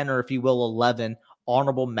 to 10, or if you will, 11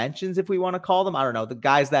 honorable mentions, if we want to call them. I don't know, the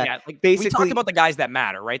guys that basically, we talked about the guys that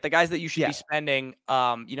matter, right? The guys that you should be spending,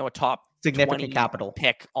 a top significant capital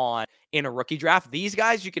pick on in a rookie draft. These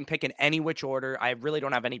guys you can pick in any which order. I really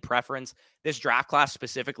don't have any preference. This draft class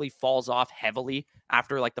specifically falls off heavily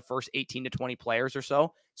after like the first 18 to 20 players or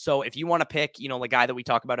so. So if you want to pick, the guy that we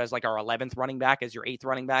talk about as like our 11th running back, as your 8th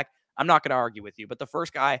running back, I'm not going to argue with you. But the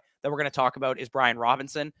first guy that we're going to talk about is Brian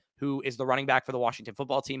Robinson, who is the running back for the Washington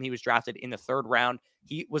football team. He was drafted in the 3rd round.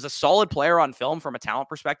 He was a solid player on film from a talent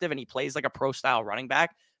perspective, and he plays like a pro-style running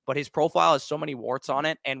back, but his profile has so many warts on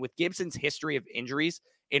it. And with Gibson's history of injuries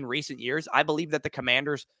in recent years, I believe that the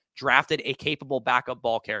Commanders drafted a capable backup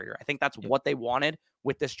ball carrier. I think that's what they wanted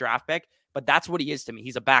with this draft pick, but that's what he is to me.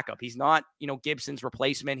 He's a backup. He's not, Gibson's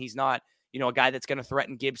replacement. He's not, a guy that's going to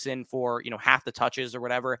threaten Gibson for, half the touches or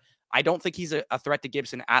whatever. I don't think he's a threat to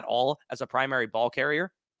Gibson at all as a primary ball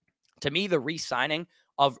carrier. To me, the re-signing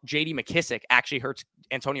of J.D. McKissick actually hurts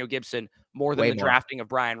Antonio Gibson more than drafting of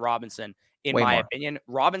Brian Robinson, in my opinion.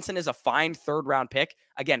 Robinson is a fine 3rd-round pick.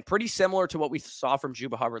 Again, pretty similar to what we saw from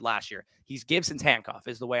Chuba Hubbard last year. He's Gibson's handcuff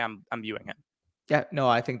is the way I'm viewing him. Yeah, no,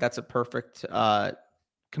 I think that's a perfect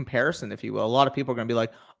comparison, if you will. A lot of people are going to be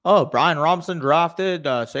like, oh, Brian Robinson drafted,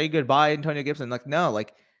 say goodbye, Antonio Gibson. Like, no,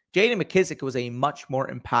 like J.D. McKissic was a much more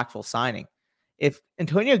impactful signing. If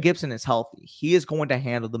Antonio Gibson is healthy, he is going to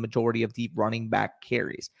handle the majority of the running back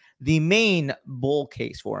carries. The main bull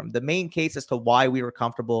case for him, the main case as to why we were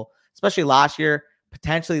comfortable, especially last year,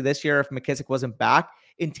 potentially this year, if McKissic wasn't back,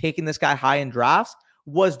 in taking this guy high in drafts,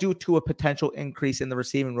 was due to a potential increase in the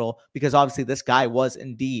receiving role, because obviously this guy was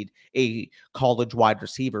indeed a college wide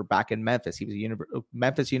receiver back in Memphis. He was a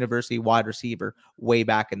Memphis University wide receiver way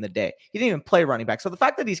back in the day. He didn't even play running back. So the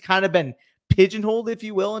fact that he's kind of been pigeonholed, if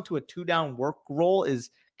you will, into a 2-down work role is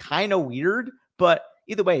kind of weird. But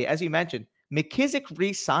either way, as you mentioned, McKissic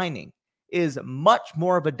re-signing is much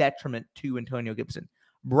more of a detriment to Antonio Gibson.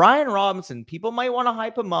 Brian Robinson, people might want to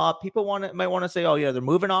hype him up. People might want to say, oh, yeah, they're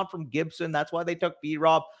moving on from Gibson. That's why they took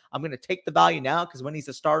B-Rob. I'm going to take the value now because when he's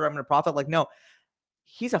a starter, I'm going to profit. Like, no,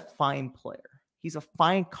 he's a fine player. He's a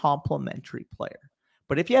fine complementary player.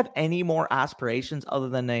 But if you have any more aspirations other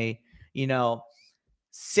than a,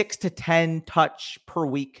 6 to 10 touch per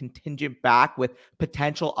week contingent back with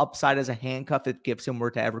potential upside as a handcuff if Gibson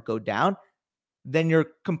were to ever go down, then you're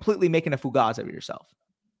completely making a fugazi of yourself.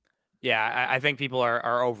 Yeah, I think people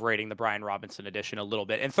are overrating the Brian Robinson addition a little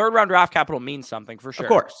bit. And third round draft capital means something for sure. Of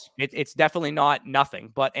course. It's definitely not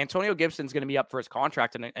nothing. But Antonio Gibson's going to be up for his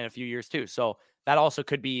contract in a few years too. So that also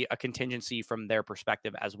could be a contingency from their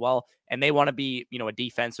perspective as well. And they want to be, a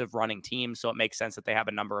defensive running team. So it makes sense that they have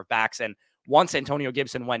a number of backs. And once Antonio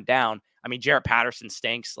Gibson went down, I mean, Jarrett Patterson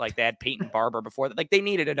stinks. Like they had Peyton Barber before that. Like they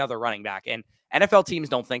needed another running back. And NFL teams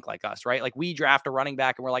don't think like us, right? Like we draft a running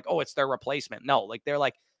back and we're like, oh, it's their replacement. No, like they're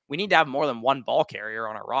like, we need to have more than one ball carrier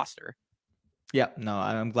on our roster. Yeah, no,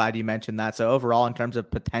 I'm glad you mentioned that. So overall, in terms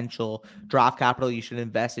of potential draft capital, you should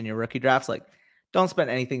invest in your rookie drafts. Like, don't spend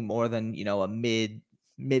anything more than a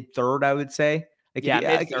mid third, I would say. Like,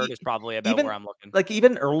 mid third is probably about where I'm looking. Like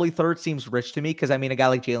even early third seems rich to me because I mean, a guy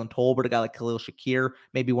like Jalen Tolbert, a guy like Khalil Shakir,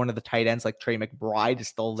 maybe one of the tight ends like Trey McBride is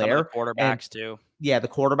still there. Some of the quarterbacks too. Yeah, the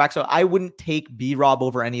quarterback. So I wouldn't take B-Rob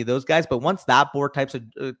over any of those guys. But once that board types of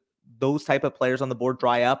those type of players on the board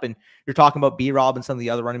dry up, and you're talking about B-Rob and some of the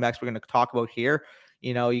other running backs we're going to talk about here,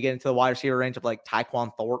 you get into the wide receiver range of like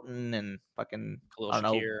Tyquan Thornton and fucking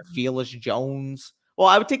Felix Jones. Well,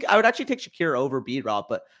 I would actually take Shakir over B-Rob,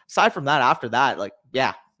 but aside from that, after that, like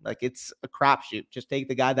it's a crapshoot. Just take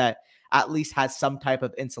the guy that at least has some type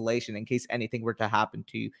of insulation in case anything were to happen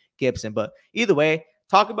to Gibson. But either way,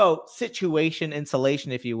 talk about situation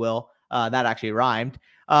insulation, if you will. That actually rhymed.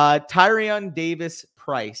 Tyrion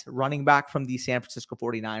Davis-Price, running back from the San Francisco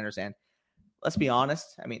 49ers. And let's be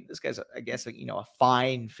honest, I mean, this guy's, I guess, a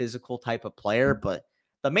fine physical type of player, but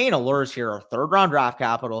the main allures here are third round draft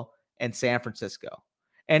capital and San Francisco.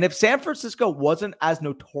 And if San Francisco wasn't as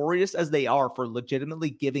notorious as they are for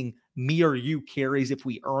legitimately giving me or you carries if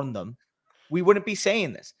we earn them, we wouldn't be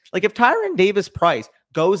saying this. Like if Tyrion Davis-Price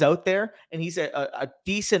goes out there and he's a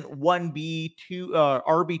decent 1B, 2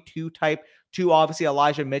 RB2 type to obviously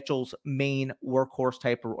Elijah Mitchell's main workhorse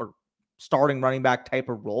type or starting running back type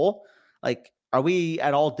of role, like are we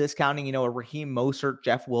at all discounting, a Raheem Mostert,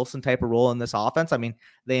 Jeff Wilson type of role in this offense? I mean,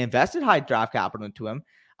 they invested high draft capital into him.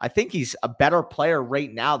 I think he's a better player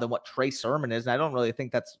right now than what Trey Sermon is, and I don't really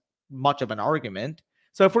think that's much of an argument.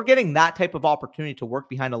 So if we're getting that type of opportunity to work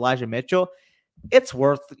behind Elijah Mitchell, it's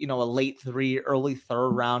worth, a late 3, early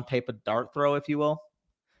 3rd round type of dart throw, if you will.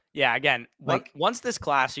 Yeah, again, once this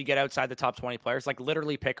class, you get outside the top 20 players, like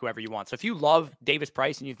literally pick whoever you want. So if you love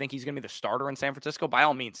Davis-Price and you think he's going to be the starter in San Francisco, by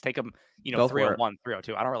all means, take him, 301,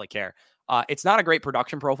 302. I don't really care. It's not a great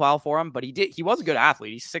production profile for him, but he was a good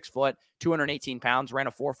athlete. He's 6 foot, 218 pounds, ran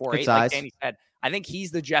a 4.48. Like Danny said, I think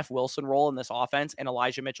he's the Jeff Wilson role in this offense, and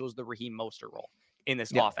Elijah Mitchell is the Raheem Mostert role in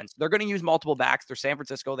this offense. They're going to use multiple backs. They're San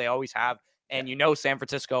Francisco. They always have. And San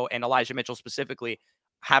Francisco and Elijah Mitchell specifically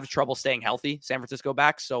have trouble staying healthy, San Francisco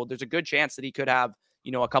backs. So there's a good chance that he could have,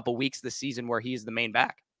 a couple weeks this season where he's the main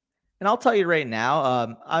back. And I'll tell you right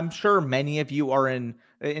now, I'm sure many of you are in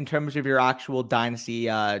terms of your actual dynasty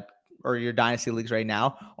or your dynasty leagues right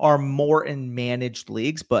now are more in managed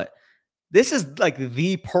leagues, but this is like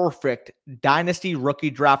the perfect dynasty rookie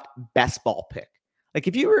draft best ball pick. Like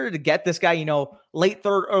if you were to get this guy, late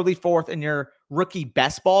 3rd, early 4th in your rookie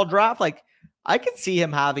best ball draft, like I could see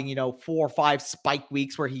him having, 4 or 5 spike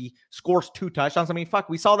weeks where he scores 2 touchdowns. I mean,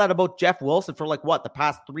 we saw that about Jeff Wilson for the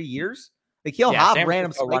past 3 years. Like he'll have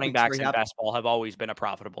random running backs in best ball have always been a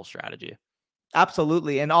profitable strategy.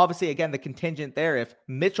 Absolutely. And obviously, again, the contingent there, if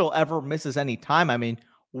Mitchell ever misses any time, I mean,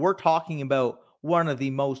 we're talking about one of the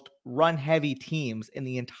most run-heavy teams in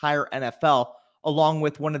the entire NFL, along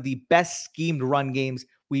with one of the best schemed run games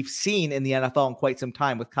we've seen in the NFL in quite some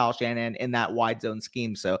time with Kyle Shanahan in that wide zone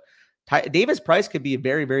scheme. So Davis Price could be a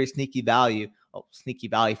very, very sneaky value. Oh, sneaky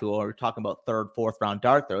value if we're talking about third, fourth round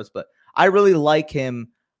dart throws. But I really like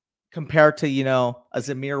him compared to, a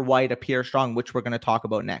Zamir White, a Pierre Strong, which we're going to talk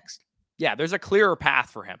about next. Yeah, there's a clearer path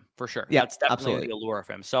for him, for sure. Yeah, That's definitely absolutely the allure of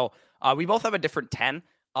him. So we both have a different 10.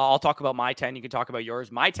 I'll talk about my 10. You can talk about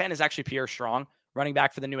yours. My 10 is actually Pierre Strong, running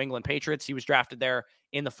back for the New England Patriots. He was drafted there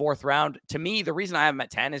in the 4th round. To me, the reason I have him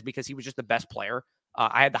at 10 is because he was just the best player.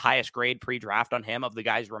 I had the highest grade pre-draft on him of the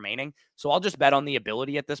guys remaining. So I'll just bet on the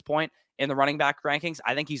ability at this point in the running back rankings.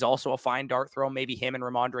 I think he's also a fine dart throw. Maybe him and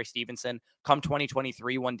Ramondre Stevenson come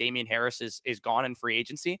 2023 when Damian Harris is gone in free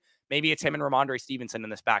agency. Maybe it's him and Ramondre Stevenson in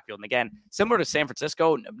this backfield. And again, similar to San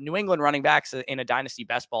Francisco, New England running backs in a dynasty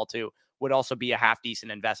best ball too would also be a half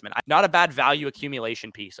decent investment. Not a bad value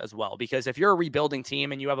accumulation piece as well, because if you're a rebuilding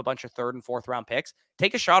team and you have a bunch of 3rd and 4th round picks,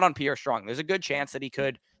 take a shot on Pierre Strong. There's a good chance that he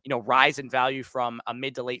could, rise in value from a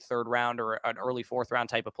mid to late 3rd round or an early 4th round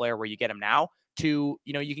type of player where you get him now to,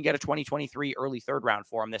 you can get a 2023 early 3rd round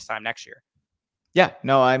for him this time next year. Yeah,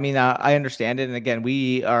 no, I mean, I understand it. And again,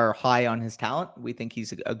 we are high on his talent. We think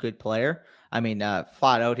he's a good player. I mean,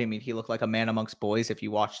 flat out, he looked like a man amongst boys if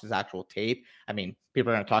you watched his actual tape. I mean,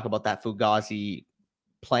 people are going to talk about that Fugazi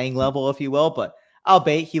playing level, if you will, but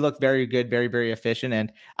albeit he looked very good, very, very efficient.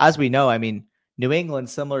 And as we know, New England,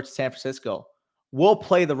 similar to San Francisco, will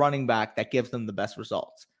play the running back that gives them the best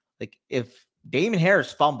results. Like if Damon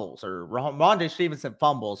Harris fumbles or Ramondre Stevenson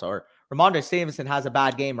fumbles or Ramondre Stevenson has a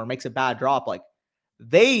bad game or makes a bad drop, like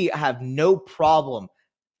they have no problem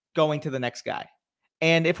going to the next guy.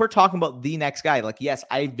 And if we're talking about the next guy, like, yes,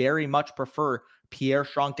 I very much prefer Pierre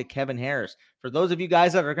Strong to Kevin Harris. For those of you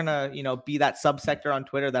guys that are going to, be that subsector on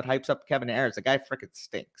Twitter that hypes up Kevin Harris, the guy freaking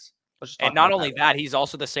stinks. And not only that, he's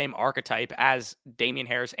also the same archetype as Damian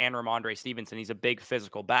Harris and Ramondre Stevenson. He's a big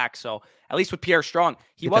physical back. So at least with Pierre Strong,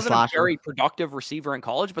 he wasn't a very productive receiver in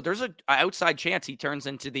college, but there's an outside chance he turns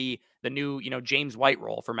into the new, James White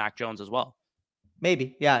role for Mac Jones as well.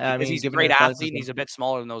 Maybe. Yeah. Because he's a great athlete and he's a bit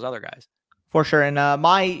smaller than those other guys. For sure. And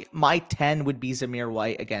my 10 would be Zamir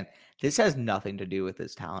White. Again, this has nothing to do with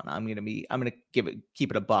his talent. I'm gonna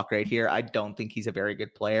keep it a buck right here. I don't think he's a very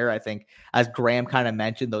good player. I think, as Graham kind of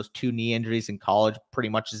mentioned, those 2 knee injuries in college pretty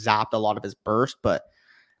much zapped a lot of his burst, but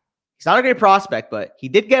he's not a great prospect, but he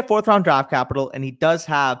did get 4th round draft capital, and he does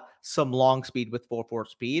have some long speed with 4.4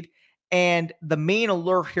 speed. And the main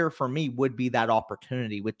allure here for me would be that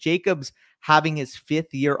opportunity. With Jacobs having his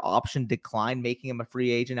 5th year option decline, making him a free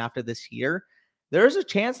agent after this year, there's a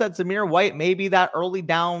chance that Zamir White may be that early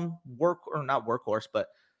down not workhorse, but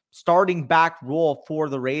starting back role for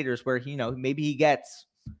the Raiders where, maybe he gets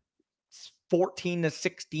 14 to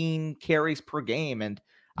 16 carries per game. And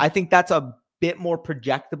I think that's a bit more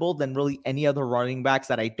projectable than really any other running backs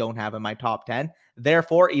that I don't have in my top 10.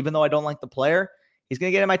 Therefore, even though I don't like the player, he's going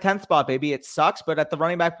to get in my 10th spot, baby. It sucks, but at the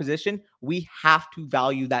running back position, we have to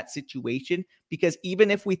value that situation, because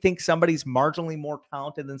even if we think somebody's marginally more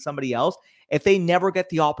talented than somebody else, if they never get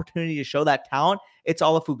the opportunity to show that talent, it's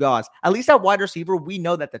all a fugaz. At least at wide receiver, we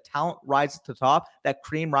know that the talent rises to the top, that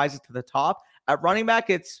cream rises to the top. At running back,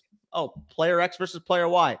 it's, player X versus player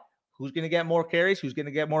Y. Who's going to get more carries? Who's going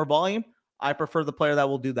to get more volume? I prefer the player that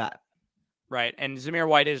will do that. Right. And Zamir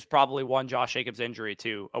White is probably one Josh Jacobs injury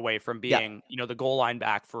too away from being, the goal line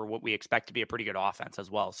back for what we expect to be a pretty good offense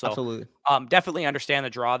as well. So absolutely. Definitely understand the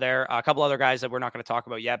draw there. A couple other guys that we're not going to talk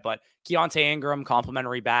about yet, but Keontae Ingram,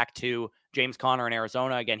 complimentary back to James Conner in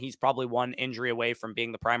Arizona. Again, he's probably one injury away from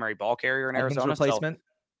being the primary ball carrier in Arizona. Replacement. So,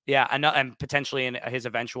 yeah, and potentially in his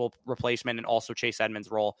eventual replacement, and also Chase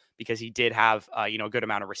Edmonds' role, because he did have a good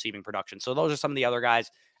amount of receiving production. So those are some of the other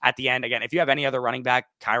guys at the end. Again, if you have any other running back,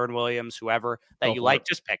 Kyron Williams, whoever that you like,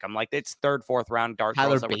 just pick them. Like, it's 3rd, 4th round dart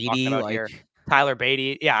throws that we're talking about here. Tyler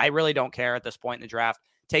Beatty. Yeah, I really don't care at this point in the draft.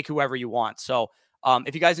 Take whoever you want. So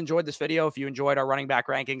if you guys enjoyed this video, if you enjoyed our running back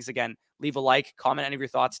rankings, again, leave a like, comment any of your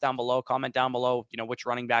thoughts down below. Comment down below, which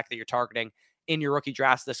running back that you're targeting in your rookie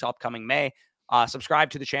drafts this upcoming May. Subscribe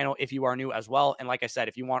to the channel if you are new as well. And like I said,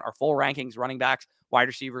 if you want our full rankings, running backs, wide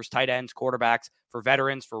receivers, tight ends, quarterbacks, for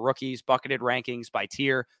veterans, for rookies, bucketed rankings by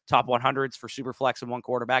tier, top 100s for super flex and 1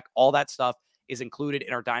 quarterback, all that stuff is included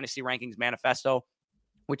in our Dynasty Rankings Manifesto,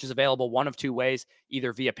 which is available one of 2 ways,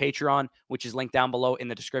 either via Patreon, which is linked down below in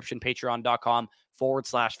the description,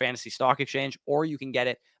 patreon.com/fantasy stock exchange, or you can get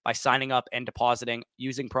it by signing up and depositing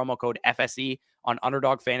using promo code FSE on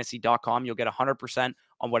underdogfantasy.com. You'll get 100%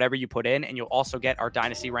 on whatever you put in, and you'll also get our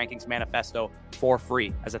Dynasty Rankings Manifesto for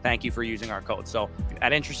free as a thank you for using our code. So if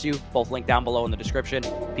that interests you, both linked down below in the description.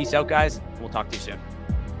 Peace out, guys. We'll talk to you soon.